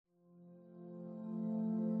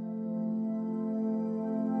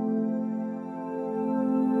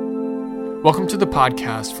Welcome to the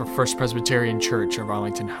podcast for First Presbyterian Church of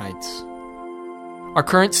Arlington Heights. Our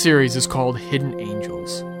current series is called Hidden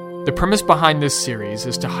Angels. The premise behind this series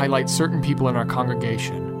is to highlight certain people in our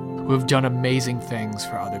congregation who have done amazing things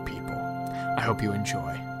for other people. I hope you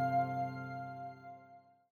enjoy.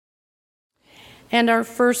 And our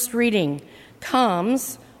first reading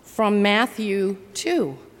comes from Matthew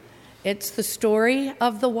 2. It's the story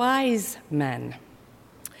of the wise men.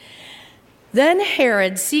 Then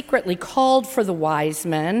Herod secretly called for the wise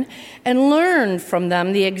men and learned from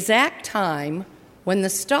them the exact time when the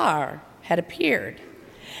star had appeared.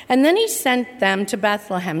 And then he sent them to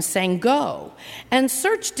Bethlehem, saying, "Go and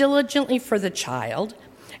search diligently for the child,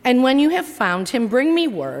 and when you have found him, bring me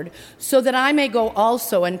word, so that I may go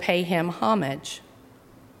also and pay him homage."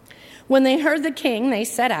 When they heard the king, they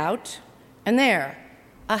set out, and there,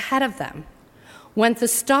 ahead of them, went the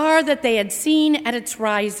star that they had seen at its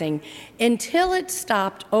rising, until it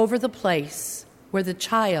stopped over the place where the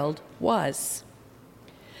child was.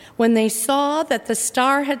 When they saw that the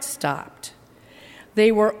star had stopped,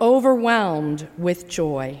 they were overwhelmed with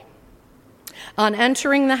joy. On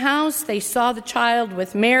entering the house, they saw the child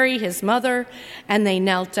with Mary, his mother, and they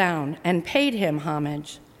knelt down and paid him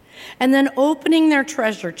homage. And then, opening their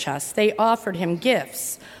treasure chests, they offered him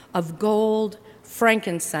gifts of gold,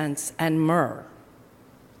 frankincense, and myrrh.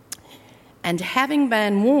 And having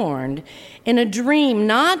been warned in a dream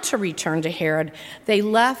not to return to Herod, they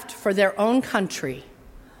left for their own country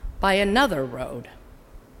by another road.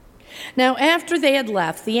 Now, after they had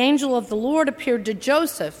left, the angel of the Lord appeared to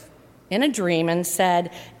Joseph in a dream and said,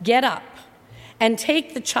 "Get up and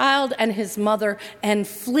take the child and his mother and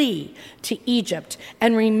flee to Egypt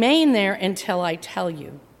and remain there until I tell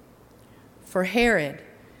you. For Herod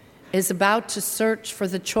is about to search for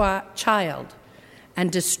the child and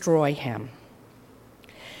destroy him."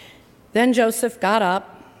 Then Joseph got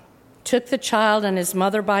up, took the child and his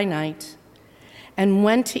mother by night, and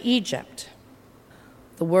went to Egypt.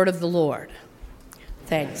 The word of the Lord.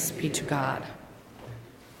 Thanks be to God.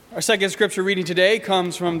 Our second scripture reading today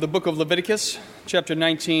comes from the book of Leviticus, chapter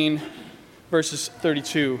 19, verses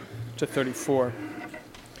 32 to 34.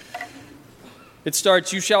 It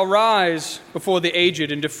starts, "You shall rise before the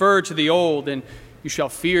aged and defer to the old, and you shall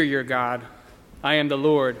fear your God. I am the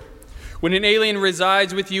Lord. When an alien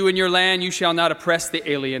resides with you in your land, you shall not oppress the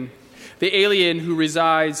alien. The alien who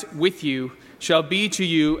resides with you shall be to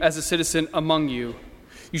you as a citizen among you.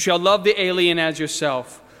 You shall love the alien as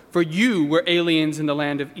yourself, for you were aliens in the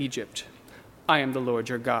land of Egypt. I am the Lord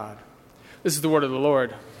your God." This is the word of the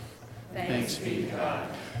Lord. Thanks be to God.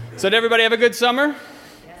 So did everybody have a good summer?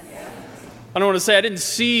 I don't want to say I didn't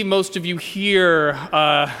see most of you here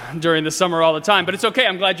during the summer all the time, but it's okay.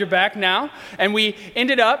 I'm glad you're back now. And we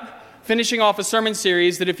ended up finishing off a sermon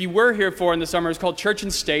series that if you were here for in the summer is called Church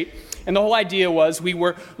and State. And the whole idea was we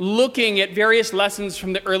were looking at various lessons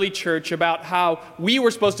from the early church about how we were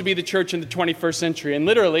supposed to be the church in the 21st century. And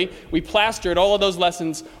literally, we plastered all of those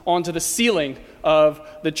lessons onto the ceiling of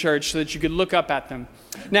the church so that you could look up at them.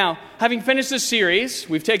 Now, having finished this series,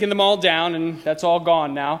 we've taken them all down, and that's all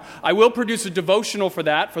gone now. I will produce a devotional for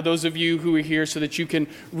that, for those of you who are here, so that you can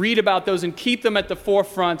read about those and keep them at the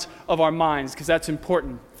forefront of our minds, because that's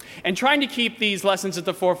important. And trying to keep these lessons at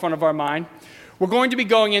the forefront of our mind, we're going to be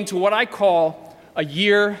going into what I call a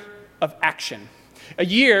year of action. A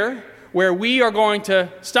year where we are going to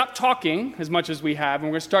stop talking as much as we have, and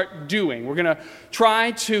we're going to start doing. We're going to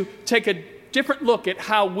try to take a different look at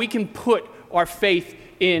how we can put our faith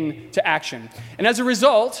into action. And as a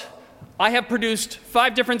result, I have produced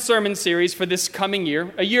 5 different sermon series for this coming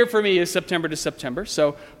year. A year for me is September to September.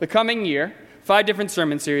 So the coming year, 5 different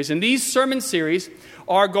sermon series. And these sermon series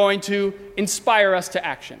are going to inspire us to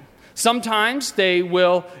action. Sometimes they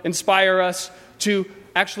will inspire us to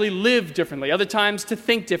actually live differently. Other times to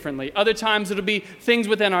think differently. Other times it'll be things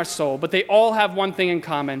within our soul. But they all have one thing in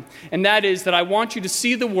common, and that is that I want you to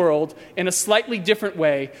see the world in a slightly different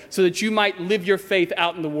way so that you might live your faith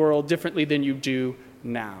out in the world differently than you do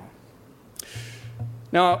now.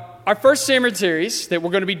 Now, our first sermon series that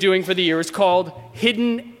we're going to be doing for the year is called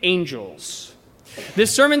Hidden Angels.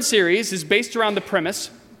 This sermon series is based around the premise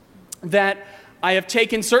that I have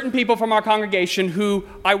taken certain people from our congregation who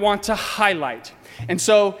I want to highlight. And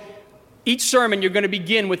so each sermon, you're going to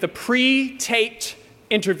begin with a pre-taped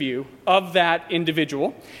interview of that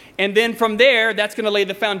individual. And then from there, that's going to lay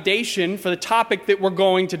the foundation for the topic that we're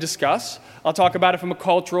going to discuss. I'll talk about it from a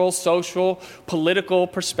cultural, social, political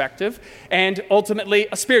perspective, and ultimately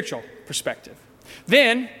a spiritual perspective.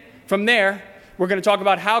 Then, from there, we're going to talk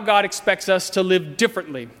about how God expects us to live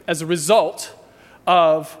differently as a result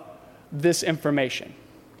of this information.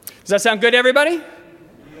 Does that sound good to everybody?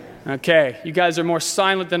 Okay, you guys are more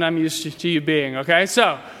silent than I'm used to you being, okay?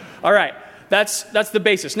 So, all right, that's the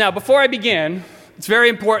basis. Now, before I begin, it's very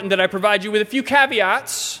important that I provide you with a few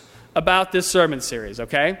caveats about this sermon series,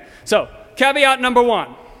 okay? So, caveat number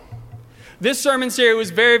one. This sermon series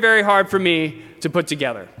was very, very hard for me to put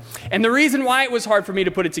together. And the reason why it was hard for me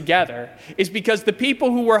to put it together is because the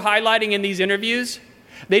people who were highlighting in these interviews,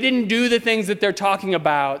 they didn't do the things that they're talking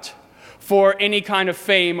about for any kind of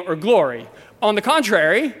fame or glory. On the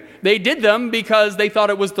contrary, they did them because they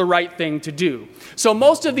thought it was the right thing to do. So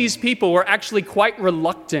most of these people were actually quite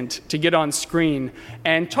reluctant to get on screen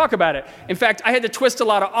and talk about it. In fact, I had to twist a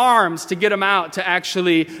lot of arms to get them out to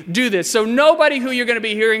actually do this. So nobody who you're going to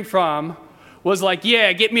be hearing from was like,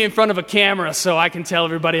 yeah, get me in front of a camera so I can tell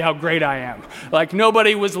everybody how great I am. Like,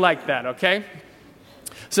 nobody was like that, okay?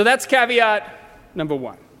 So that's caveat number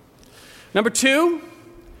one. Number two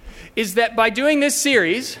is that by doing this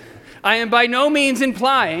series, I am by no means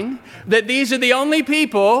implying that these are the only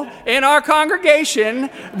people in our congregation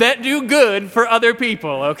that do good for other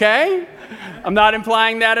people, okay? I'm not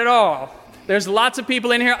implying that at all. There's lots of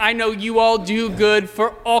people in here. I know you all do good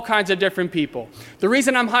for all kinds of different people. The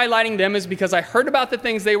reason I'm highlighting them is because I heard about the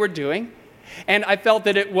things they were doing, and I felt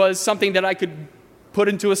that it was something that I could put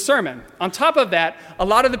into a sermon. On top of that, a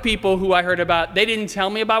lot of the people who I heard about, they didn't tell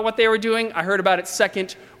me about what they were doing. I heard about it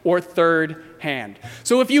second or third hand.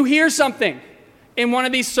 So if you hear something in one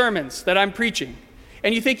of these sermons that I'm preaching,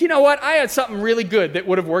 and you think, you know what, I had something really good that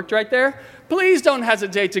would have worked right there, please don't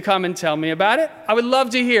hesitate to come and tell me about it. I would love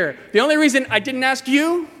to hear. The only reason I didn't ask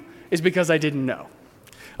you is because I didn't know.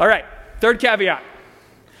 All right, third caveat.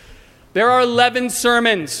 There are 11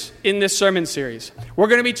 sermons in this sermon series. We're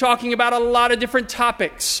going to be talking about a lot of different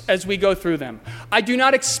topics as we go through them. I do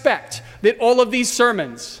not expect that all of these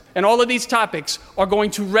sermons and all of these topics are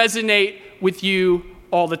going to resonate with you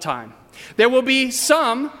all the time. There will be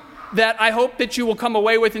some that I hope that you will come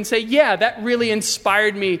away with and say, yeah, that really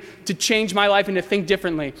inspired me to change my life and to think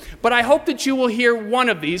differently. But I hope that you will hear one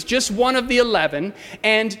of these, just one of the 11,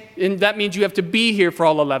 and that means you have to be here for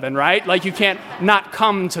all 11, right? Like you can't not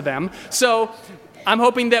come to them. So I'm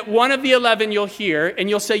hoping that one of the 11 you'll hear, and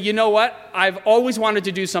you'll say, you know what? I've always wanted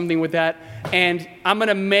to do something with that, and I'm going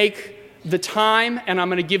to make the time, and I'm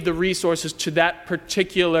going to give the resources to that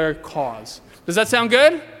particular cause. Does that sound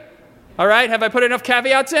good? All right, have I put enough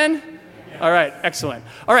caveats in? All right, excellent.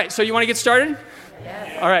 All right, so you want to get started?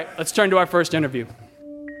 Yes. All right, let's turn to our first interview.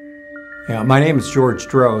 Yeah, my name is George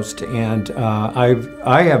Drost, and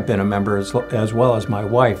I have been a member as well as my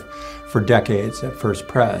wife for decades at First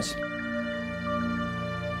Pres.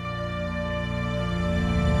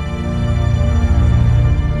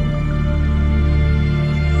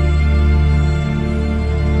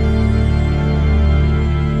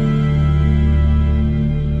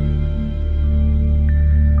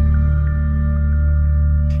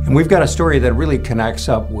 And we've got a story that really connects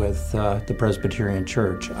up with the Presbyterian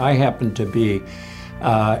Church. I happen to be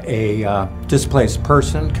a displaced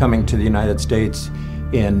person coming to the United States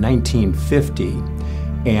in 1950,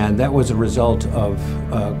 and that was a result of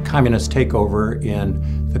communist takeover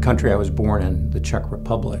in the country I was born in, the Czech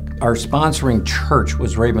Republic. Our sponsoring church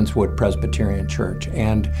was Ravenswood Presbyterian Church,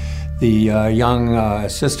 and the young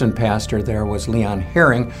assistant pastor there was Leon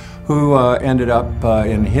Herring, who ended up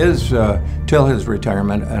in his, till his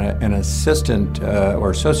retirement, an assistant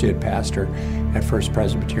or associate pastor at First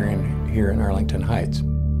Presbyterian here in Arlington Heights.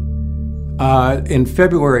 In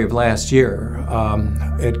February of last year,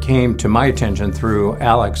 it came to my attention through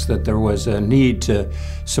Alex that there was a need to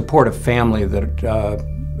support a family that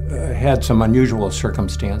had some unusual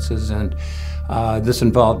circumstances, and this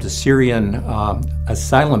involved a Syrian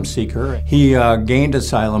asylum seeker. He gained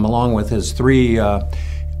asylum along with his three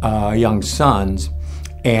young sons,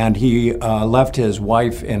 and he left his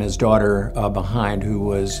wife and his daughter behind, who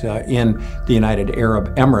was in the United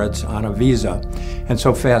Arab Emirates on a visa. And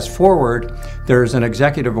so fast forward, there's an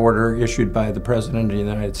executive order issued by the President of the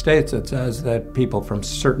United States that says that people from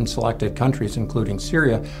certain selected countries, including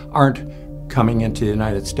Syria, aren't coming into the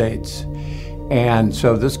United States. And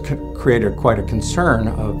so this created quite a concern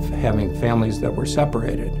of having families that were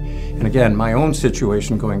separated. And again, my own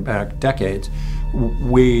situation going back decades,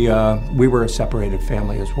 we were a separated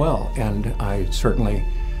family as well, and I certainly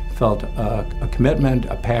felt a commitment,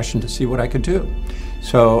 a passion to see what I could do.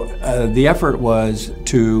 So the effort was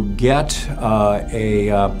to get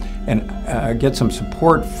get some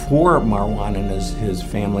support for Marwan and his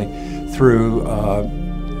family through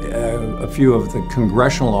a few of the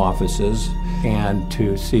congressional offices, and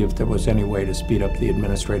to see if there was any way to speed up the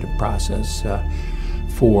administrative process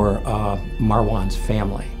for Marwan's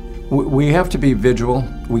family. We have to be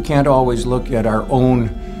vigilant. We can't always look at our own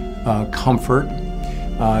comfort.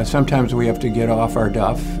 Sometimes we have to get off our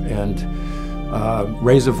duff and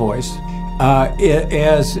raise a voice.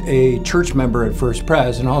 As a church member at First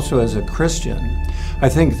Pres and also as a Christian, I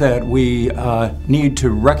think that we need to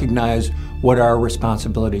recognize what our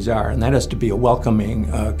responsibilities are, and that is to be a welcoming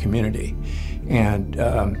community. And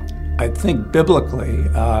I think biblically,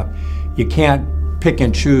 you can't pick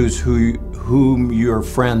and choose whom your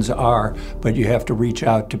friends are, but you have to reach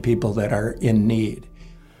out to people that are in need.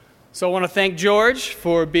 So I want to thank George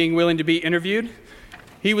for being willing to be interviewed.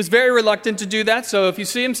 He was very reluctant to do that, so if you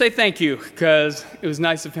see him, say thank you, because it was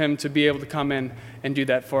nice of him to be able to come in and do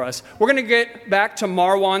that for us. We're going to get back to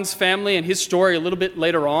Marwan's family and his story a little bit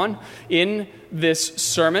later on in this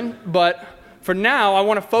sermon, but for now, I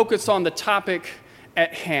want to focus on the topic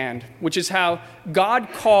at hand, which is how God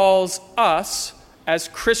calls us as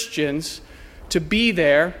Christians to be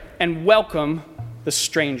there and welcome the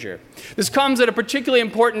stranger. This comes at a particularly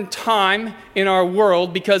important time in our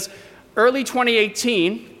world because early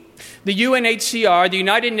 2018, the UNHCR, the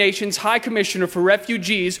United Nations High Commissioner for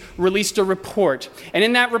Refugees, released a report. And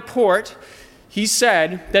in that report, he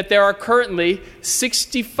said that there are currently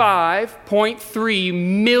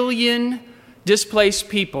 65.3 million displaced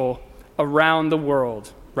people around the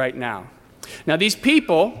world right now. Now, these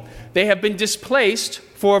people, they have been displaced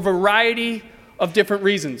for a variety of different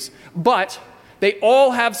reasons, but they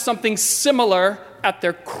all have something similar at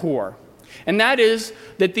their core. And that is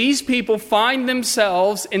that these people find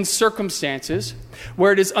themselves in circumstances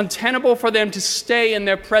where it is untenable for them to stay in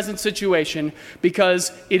their present situation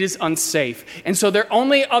because it is unsafe. And so their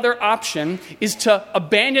only other option is to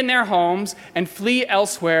abandon their homes and flee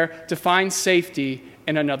elsewhere to find safety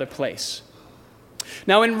in another place.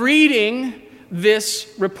 Now, in reading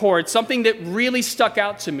this report, something that really stuck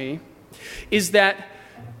out to me is that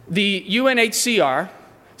the UNHCR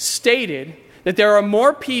stated that there are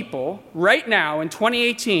more people right now in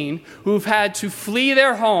 2018 who've had to flee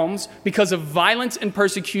their homes because of violence and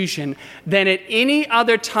persecution than at any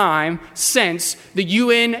other time since the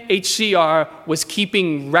UNHCR was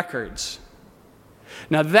keeping records.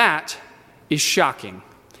 Now that is shocking,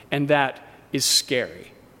 and that is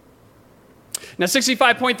scary. Now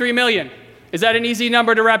 65.3 million, is that an easy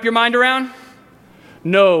number to wrap your mind around?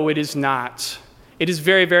 No, it is not. It is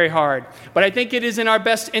very, very hard. But I think it is in our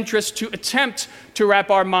best interest to attempt to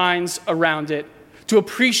wrap our minds around it, to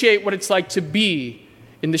appreciate what it's like to be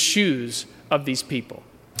in the shoes of these people.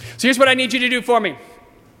 So here's what I need you to do for me.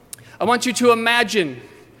 I want you to imagine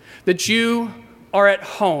that you are at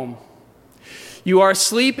home. You are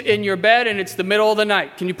asleep in your bed and it's the middle of the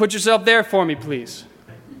night. Can you put yourself there for me, please?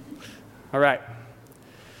 All right.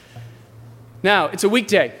 Now, it's a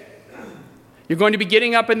weekday. You're going to be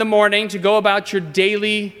getting up in the morning to go about your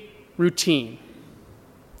daily routine.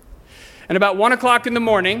 And about 1 o'clock in the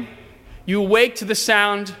morning, you awake to the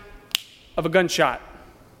sound of a gunshot.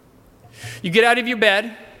 You get out of your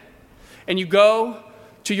bed and you go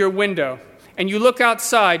to your window and you look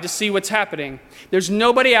outside to see what's happening. There's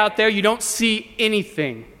nobody out there. You don't see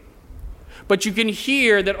anything. But you can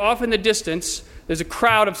hear that off in the distance, there's a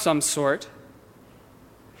crowd of some sort.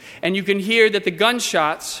 And you can hear that the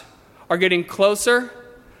gunshots are getting closer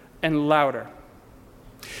and louder.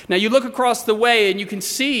 Now you look across the way and you can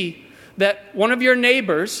see that one of your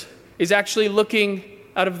neighbors is actually looking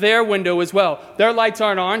out of their window as well. Their lights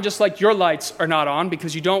aren't on, just like your lights are not on,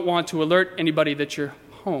 because you don't want to alert anybody that you're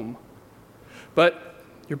home. But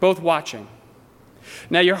you're both watching.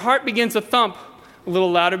 Now your heart begins to thump a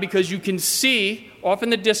little louder because you can see off in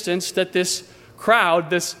the distance that this crowd,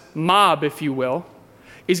 this mob, if you will,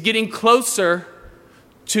 is getting closer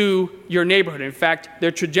to your neighborhood. In fact,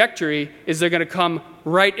 their trajectory is they're going to come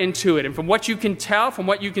right into it. And from what you can tell, from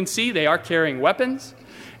what you can see, they are carrying weapons,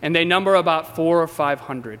 and they number about 400 or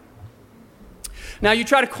 500. Now, you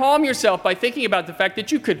try to calm yourself by thinking about the fact that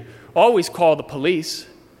you could always call the police,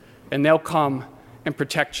 and they'll come and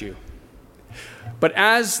protect you. But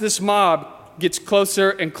as this mob gets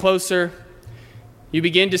closer and closer, you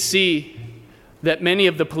begin to see that many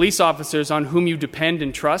of the police officers on whom you depend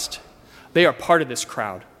and trust, they are part of this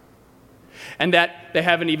crowd, and that they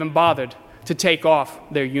haven't even bothered to take off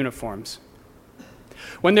their uniforms.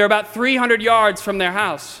 When they're about 300 yards from their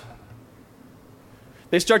house,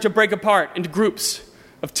 they start to break apart into groups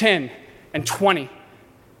of 10 and 20.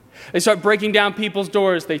 They start breaking down people's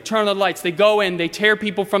doors. They turn on the lights. They go in. They tear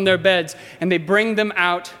people from their beds, and they bring them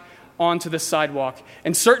out onto the sidewalk.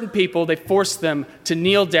 And certain people, they force them to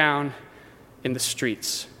kneel down in the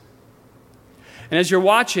streets. And as you're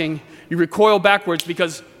watching, you recoil backwards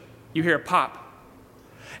because you hear a pop.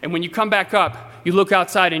 And when you come back up, you look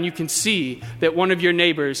outside and you can see that one of your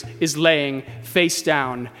neighbors is laying face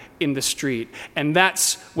down in the street. And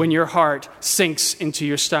that's when your heart sinks into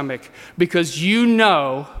your stomach, because you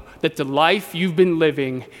know that the life you've been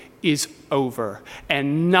living is over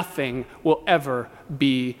and nothing will ever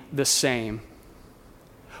be the same.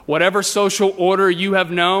 Whatever social order you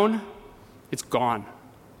have known, it's gone.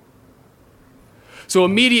 So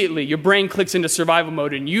immediately your brain clicks into survival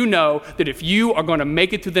mode, and you know that if you are going to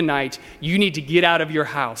make it through the night, you need to get out of your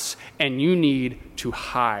house and you need to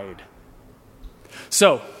hide.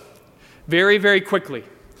 So very, very quickly,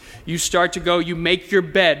 you start to go, you make your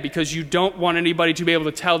bed because you don't want anybody to be able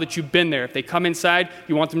to tell that you've been there. If they come inside,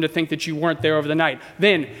 you want them to think that you weren't there over the night.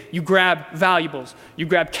 Then you grab valuables, you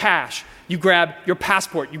grab cash, you grab your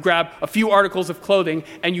passport, you grab a few articles of clothing,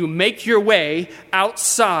 and you make your way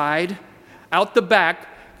outside, out the back,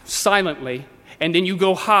 silently, and then you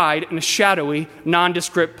go hide in a shadowy,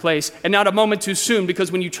 nondescript place. And not a moment too soon,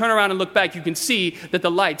 because when you turn around and look back, you can see that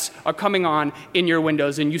the lights are coming on in your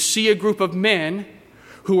windows, and you see a group of men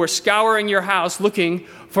who are scouring your house looking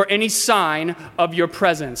for any sign of your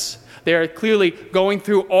presence. They're clearly going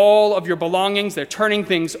through all of your belongings. They're turning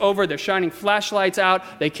things over. They're shining flashlights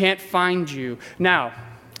out. They can't find you. Now,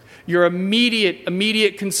 your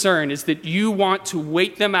immediate concern is that you want to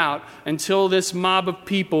wait them out until this mob of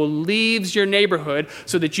people leaves your neighborhood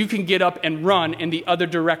so that you can get up and run in the other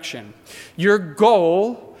direction. Your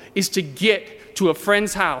goal is to get to a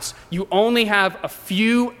friend's house. You only have a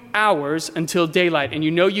few hours until daylight, and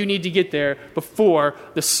you know you need to get there before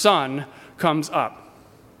the sun comes up.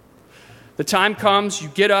 The time comes, you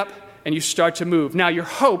get up, and you start to move. Now, your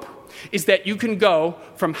hope is that you can go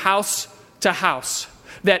from house to house.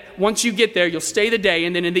 That once you get there, you'll stay the day,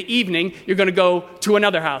 and then in the evening, you're going to go to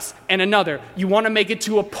another house and another. You want to make it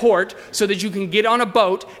to a port so that you can get on a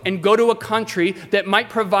boat and go to a country that might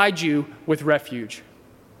provide you with refuge.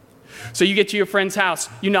 So you get to your friend's house,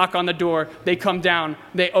 you knock on the door, they come down,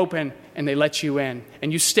 they open, and they let you in.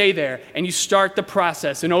 And you stay there, and you start the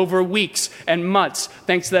process. And over weeks and months,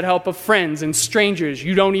 thanks to the help of friends and strangers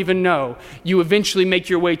you don't even know, you eventually make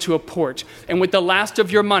your way to a port. And with the last of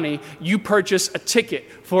your money, you purchase a ticket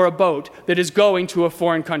for a boat that is going to a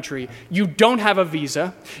foreign country. You don't have a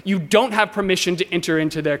visa. You don't have permission to enter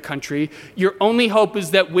into their country. Your only hope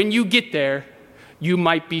is that when you get there, you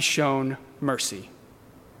might be shown mercy.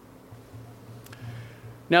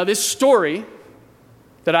 Now, this story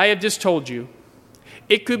that I have just told you,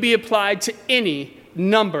 it could be applied to any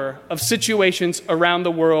number of situations around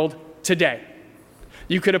the world today.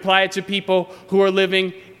 You could apply it to people who are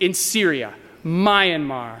living in Syria,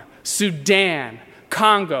 Myanmar, Sudan,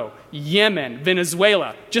 Congo, Yemen,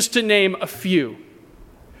 Venezuela, just to name a few.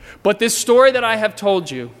 But this story that I have told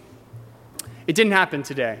you, it didn't happen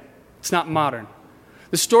today. It's not modern.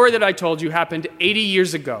 The story that I told you happened 80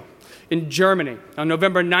 years ago in Germany on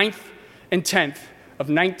November 9th and 10th of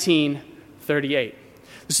 1938.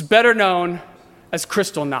 This is better known as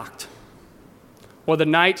Kristallnacht, or the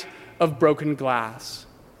Night of Broken Glass.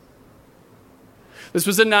 This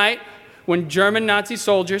was a night when German Nazi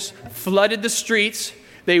soldiers flooded the streets.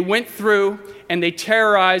 They went through and they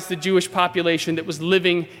terrorized the Jewish population that was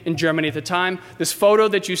living in Germany at the time. This photo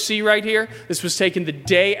that you see right here, this was taken the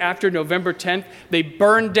day after November 10th. They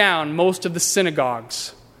burned down most of the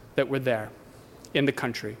synagogues that were there in the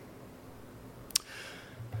country.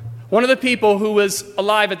 One of the people who was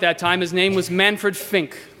alive at that time, his name was Manfred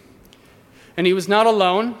Fink. And he was not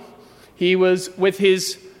alone. He was with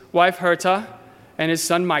his wife Herta and his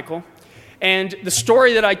son Michael. And the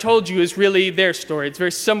story that I told you is really their story. It's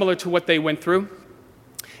very similar to what they went through.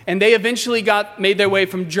 And they eventually made their way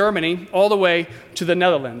from Germany all the way to the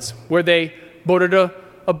Netherlands, where they boarded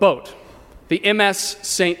a boat, the MS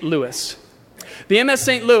St. Louis. The MS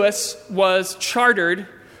St. Louis was chartered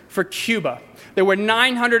for Cuba. There were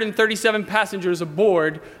 937 passengers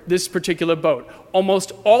aboard this particular boat,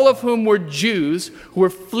 almost all of whom were Jews who were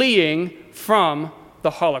fleeing from the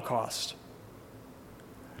Holocaust.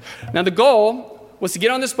 Now, the goal was to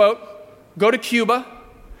get on this boat, go to Cuba,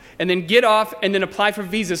 and then get off and then apply for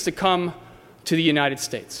visas to come to the United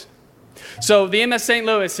States. So the MS St.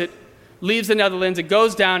 Louis, it leaves the Netherlands, it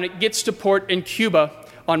goes down, it gets to port in Cuba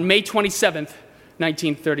on May 27th,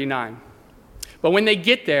 1939. But when they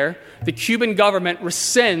get there, the Cuban government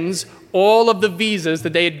rescinds all of the visas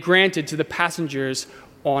that they had granted to the passengers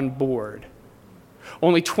on board.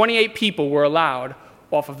 Only 28 people were allowed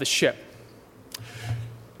off of the ship.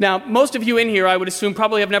 Now, most of you in here, I would assume,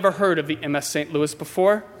 probably have never heard of the MS St. Louis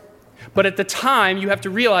before. But at the time, you have to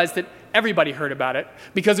realize that everybody heard about it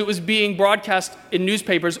because it was being broadcast in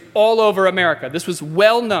newspapers all over America. This was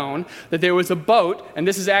well known that there was a boat, and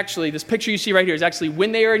this picture you see right here is actually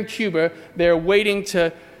when they are in Cuba, they're waiting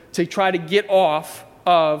to try to get off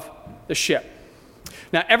of the ship.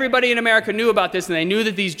 Now, everybody in America knew about this, and they knew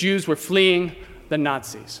that these Jews were fleeing the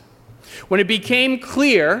Nazis. When it became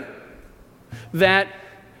clear that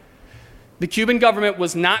the Cuban government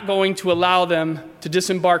was not going to allow them to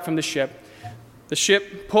disembark from the ship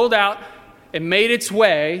pulled out and made its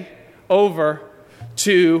way over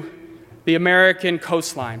to the American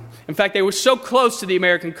coastline. In fact, they were so close to the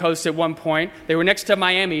American coast at one point, they were next to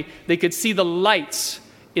Miami, they could see the lights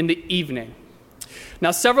in the evening.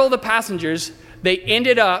 Now, several of the passengers, they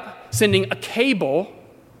ended up sending a cable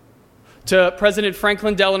to President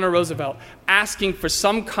Franklin Delano Roosevelt asking for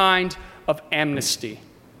some kind of amnesty.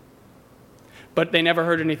 But they never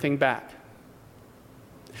heard anything back.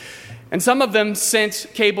 And some of them sent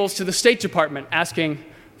cables to the State Department asking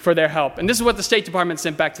for their help. And this is what the State Department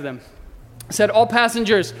sent back to them. It said, all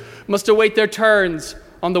passengers must await their turns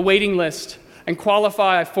on the waiting list and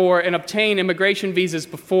qualify for and obtain immigration visas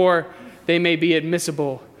before they may be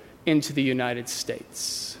admissible into the United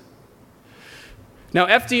States. Now,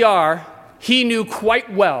 FDR, he knew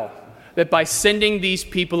quite well that by sending these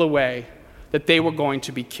people away, that they were going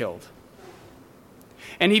to be killed.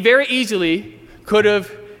 And he very easily could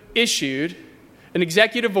have issued an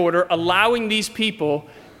executive order allowing these people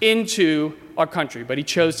into our country, but he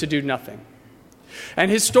chose to do nothing.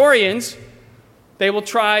 And historians, they will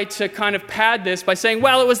try to kind of pad this by saying,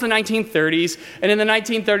 well, it was the 1930s, and in the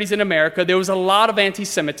 1930s in America, there was a lot of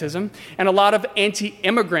anti-Semitism and a lot of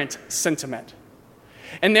anti-immigrant sentiment.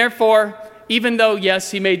 And therefore, even though,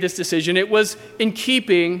 yes, he made this decision, it was in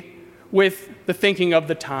keeping with the thinking of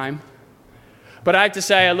the time. But I have to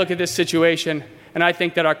say, I look at this situation, and I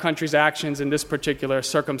think that our country's actions in this particular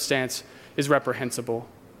circumstance is reprehensible.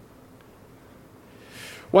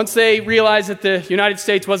 Once they realized that the United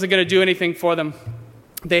States wasn't going to do anything for them,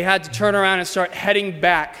 they had to turn around and start heading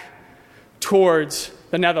back towards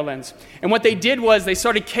the Netherlands. And what they did was they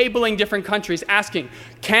started cabling different countries asking,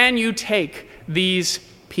 can you take these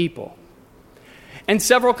people? And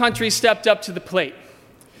several countries stepped up to the plate.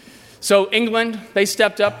 So England, they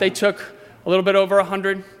stepped up. They took a little bit over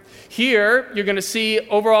 100. Here, you're going to see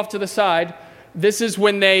over off to the side, this is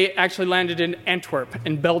when they actually landed in Antwerp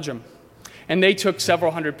in Belgium. And they took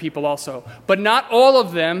several hundred people also. But not all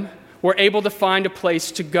of them were able to find a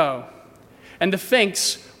place to go. And the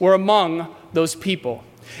Finks were among those people.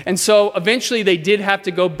 And so eventually they did have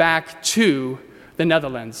to go back to the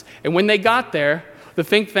Netherlands. And when they got there, the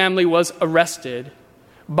Fink family was arrested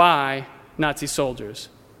by Nazi soldiers.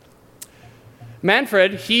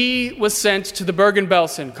 Manfred, he was sent to the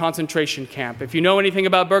Bergen-Belsen concentration camp. If you know anything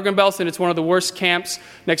about Bergen-Belsen, it's one of the worst camps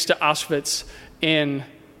next to Auschwitz in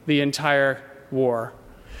the entire war.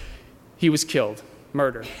 He was killed,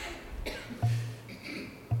 murdered.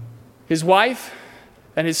 His wife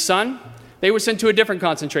and his son, they were sent to a different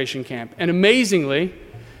concentration camp. And amazingly,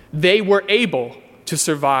 they were able to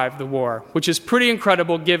survive the war, which is pretty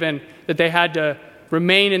incredible given that they had to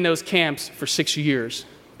remain in those camps for 6 years,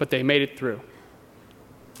 but they made it through.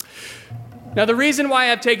 Now, the reason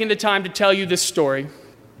why I've taken the time to tell you this story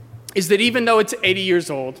is that even though it's 80 years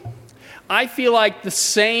old, I feel like the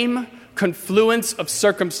same confluence of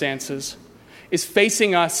circumstances is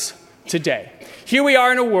facing us today. Here we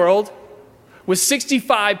are in a world with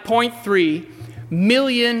 65.3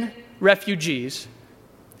 million refugees,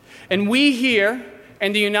 and we here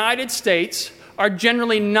in the United States are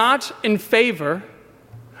generally not in favor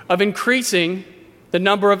of increasing the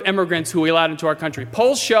number of immigrants who we allow into our country.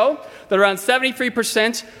 Polls show that around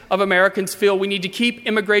 73% of Americans feel we need to keep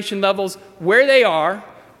immigration levels where they are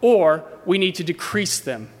or we need to decrease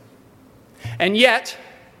them. And yet,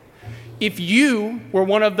 if you were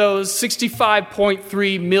one of those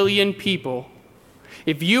 65.3 million people,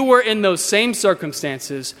 if you were in those same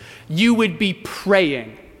circumstances, you would be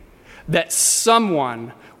praying that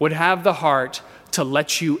someone would have the heart to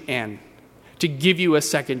let you in, to give you a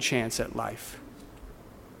second chance at life.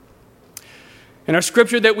 In our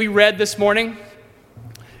scripture that we read this morning,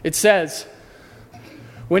 it says,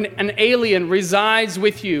 when an alien resides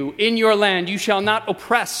with you in your land, you shall not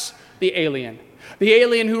oppress the alien. The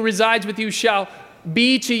alien who resides with you shall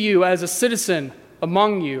be to you as a citizen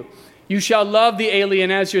among you. You shall love the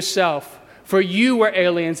alien as yourself, for you were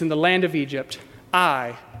aliens in the land of Egypt.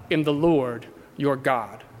 I am the Lord your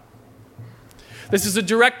God. This is a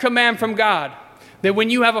direct command from God that when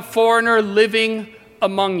you have a foreigner living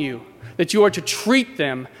among you, that you are to treat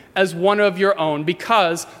them as one of your own,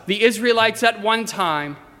 because the Israelites at one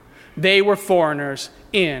time, they were foreigners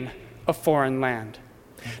in a foreign land.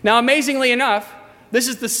 Now, amazingly enough, this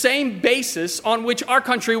is the same basis on which our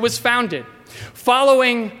country was founded.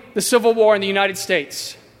 Following the Civil War in the United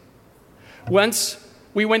States, once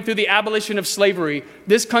we went through the abolition of slavery,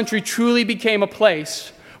 this country truly became a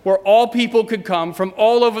place where all people could come from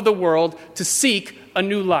all over the world to seek a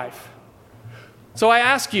new life. So I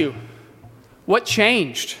ask you, what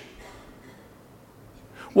changed?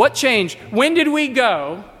 What changed? When did we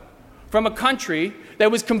go from a country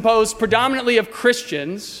that was composed predominantly of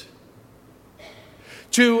Christians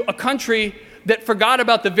to a country that forgot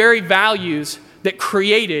about the very values that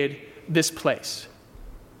created this place?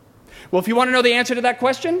 Well, if you want to know the answer to that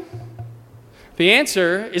question, the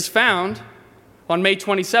answer is found on May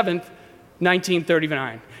 27th,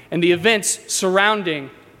 1939, and the events surrounding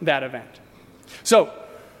that event. So,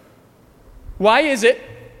 why is it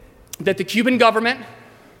that the Cuban government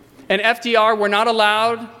and FDR were not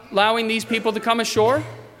allowing these people to come ashore?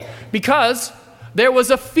 Because there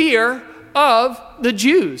was a fear of the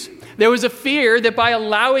Jews. There was a fear that by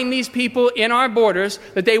allowing these people in our borders,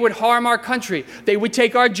 that they would harm our country. They would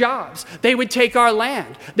take our jobs. They would take our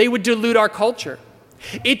land. They would dilute our culture.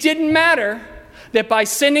 It didn't matter that by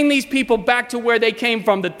sending these people back to where they came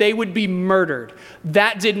from, that they would be murdered.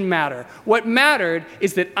 That didn't matter. What mattered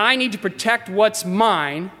is that I need to protect what's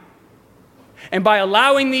mine, and by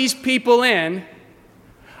allowing these people in,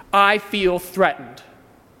 I feel threatened.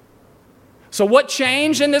 So what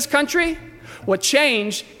changed in this country? What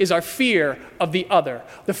changed is our fear of the other,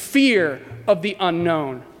 the fear of the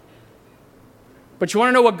unknown. But you want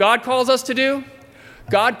to know what God calls us to do?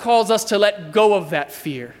 God calls us to let go of that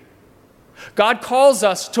fear. God calls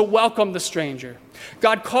us to welcome the stranger.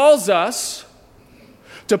 God calls us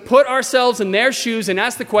to put ourselves in their shoes and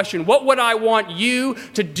ask the question, what would I want you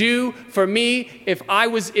to do for me if I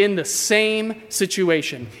was in the same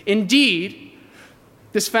situation? Indeed,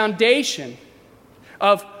 this foundation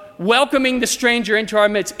of welcoming the stranger into our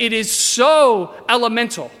midst, it is so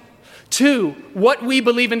elemental to what we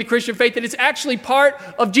believe in the Christian faith that it's actually part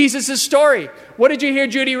of Jesus' story. What did you hear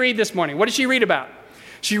Judy read this morning? What did she read about?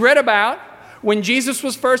 She read about when Jesus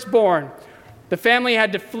was first born, the family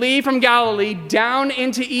had to flee from Galilee down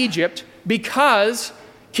into Egypt because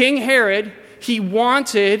King Herod, he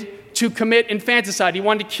wanted to commit infanticide. He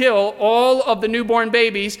wanted to kill all of the newborn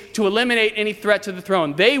babies to eliminate any threat to the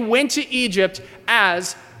throne. They went to Egypt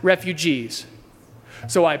as refugees.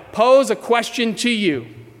 So I pose a question to you.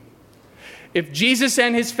 If Jesus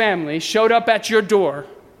and his family showed up at your door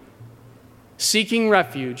seeking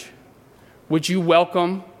refuge, would you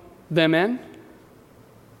welcome them in?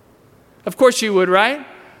 Of course you would, right?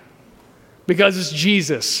 Because it's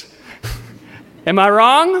Jesus. Am I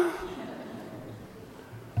wrong?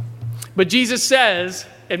 But Jesus says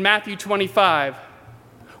in Matthew 25,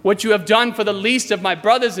 what you have done for the least of my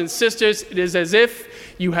brothers and sisters, it is as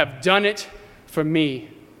if you have done it for me.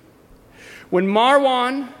 When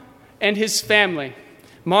Marwan and his family,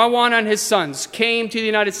 Marwan and his sons, came to the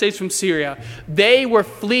United States from Syria, they were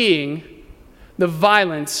fleeing the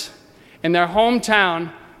violence in their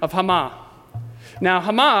hometown of Hama. Now,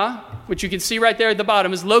 Hama, which you can see right there at the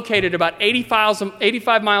bottom, is located about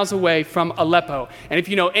 85 miles away from Aleppo. And if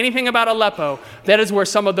you know anything about Aleppo, that is where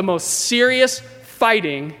some of the most serious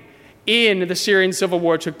fighting in the Syrian civil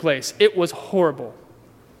war took place. It was horrible.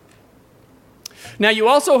 Now, you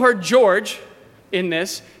also heard George in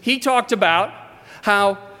this. He talked about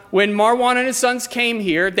how when Marwan and his sons came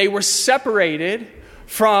here, they were separated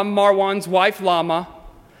from Marwan's wife, Lama,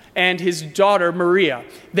 and his daughter, Maria.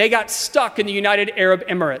 They got stuck in the United Arab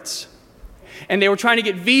Emirates, and they were trying to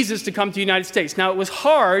get visas to come to the United States. Now, it was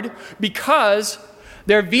hard because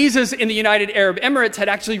their visas in the United Arab Emirates had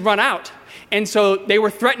actually run out, and so they were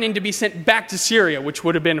threatening to be sent back to Syria, which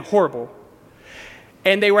would have been horrible.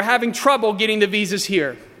 And they were having trouble getting the visas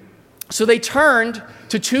here. So they turned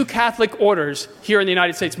to two Catholic orders here in the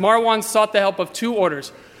United States. Marwan sought the help of two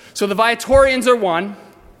orders. So the Viatorians are one,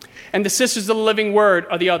 and the Sisters of the Living Word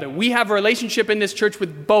are the other. We have a relationship in this church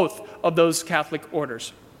with both of those Catholic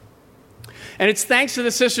orders. And it's thanks to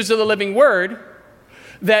the Sisters of the Living Word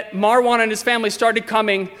that Marwan and his family started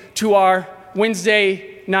coming to our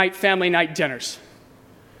Wednesday night family night dinners.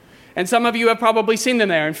 And some of you have probably seen them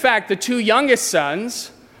there. In fact, the two youngest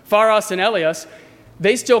sons, Faras and Elias,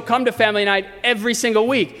 they still come to family night every single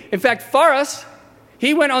week. In fact, Faras,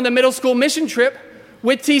 he went on the middle school mission trip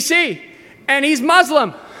with TC, and he's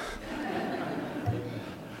Muslim.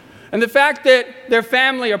 And the fact that their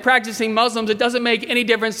family are practicing Muslims, it doesn't make any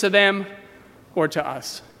difference to them or to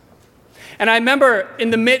us. And I remember in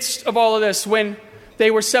the midst of all of this, when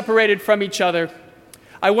they were separated from each other,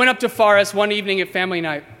 I went up to Faras one evening at family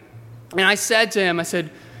night, and I said to him,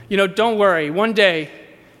 don't worry. One day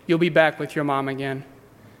you'll be back with your mom again.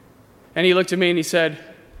 And he looked at me and he said,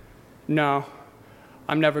 no,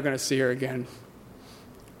 I'm never going to see her again.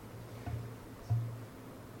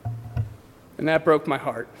 And that broke my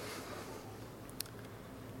heart.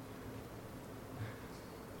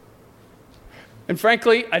 And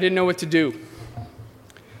frankly, I didn't know what to do.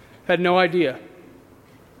 Had no idea.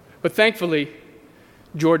 But thankfully,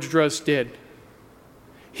 George Drost did.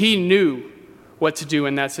 He knew what to do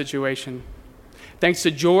in that situation. Thanks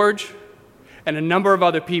to George and a number of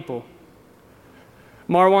other people,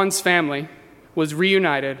 Marwan's family was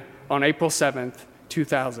reunited on April 7th,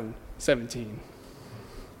 2017.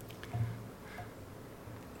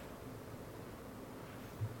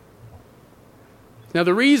 Now,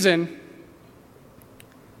 the reason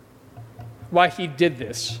why he did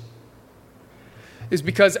this is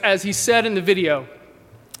because, as he said in the video,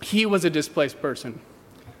 he was a displaced person.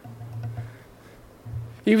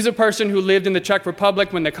 He was a person who lived in the Czech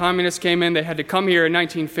Republic when the communists came in. They had to come here in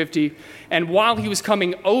 1950. And while he was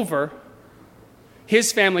coming over,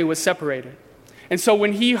 his family was separated. And so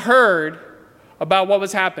when he heard about what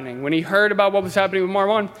was happening, when he heard about what was happening with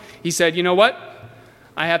Marwan, he said, you know what?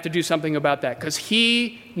 I have to do something about that, because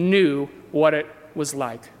he knew what it was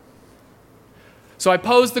like. So I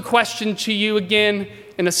pose the question to you again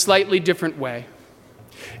in a slightly different way.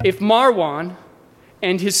 If Marwan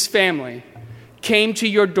and his family came to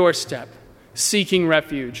your doorstep seeking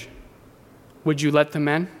refuge, would you let them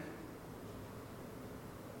in?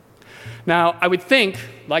 Now, I would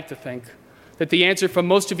like to think, that the answer from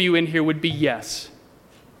most of you in here would be yes.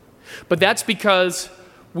 But that's because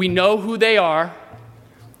we know who they are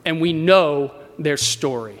and we know their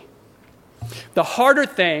story. The harder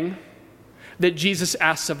thing that Jesus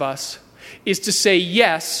asks of us is to say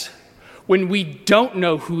yes when we don't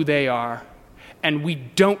know who they are and we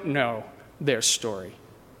don't know their story.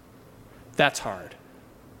 That's hard.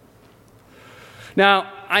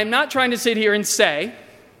 Now, I'm not trying to sit here and say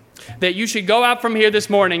that you should go out from here this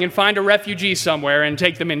morning and find a refugee somewhere and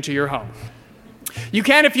take them into your home. You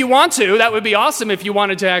can if you want to. That would be awesome if you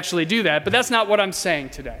wanted to actually do that, but that's not what I'm saying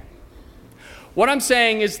today. What I'm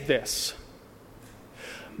saying is this.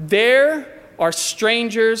 There are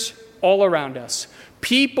strangers all around us,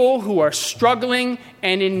 people who are struggling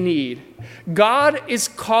and in need. God is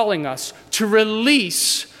calling us to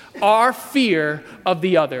release our fear of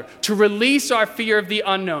the other, to release our fear of the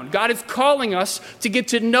unknown. God is calling us to get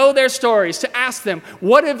to know their stories, to ask them,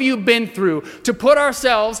 what have you been through? To put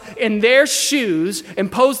ourselves in their shoes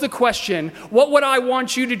and pose the question, what would I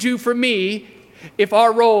want you to do for me if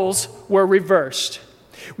our roles were reversed?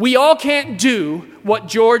 We all can't do what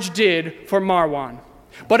George did for Marwan,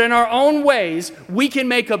 but in our own ways, we can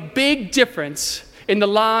make a big difference in the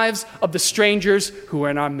lives of the strangers who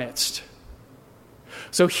are in our midst.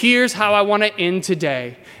 So here's how I want to end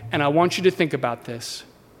today, and I want you to think about this.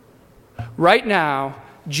 Right now,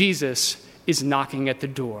 Jesus is knocking at the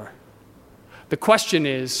door. The question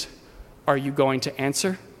is, are you going to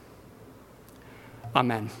answer?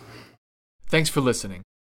 Amen. Thanks for listening.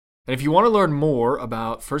 And if you want to learn more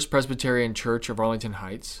about First Presbyterian Church of Arlington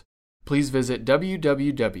Heights, please visit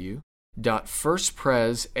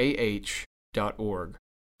www.firstpresah.org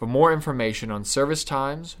for more information on service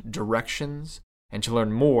times, directions, and to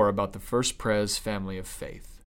learn more about the First Pres family of faith.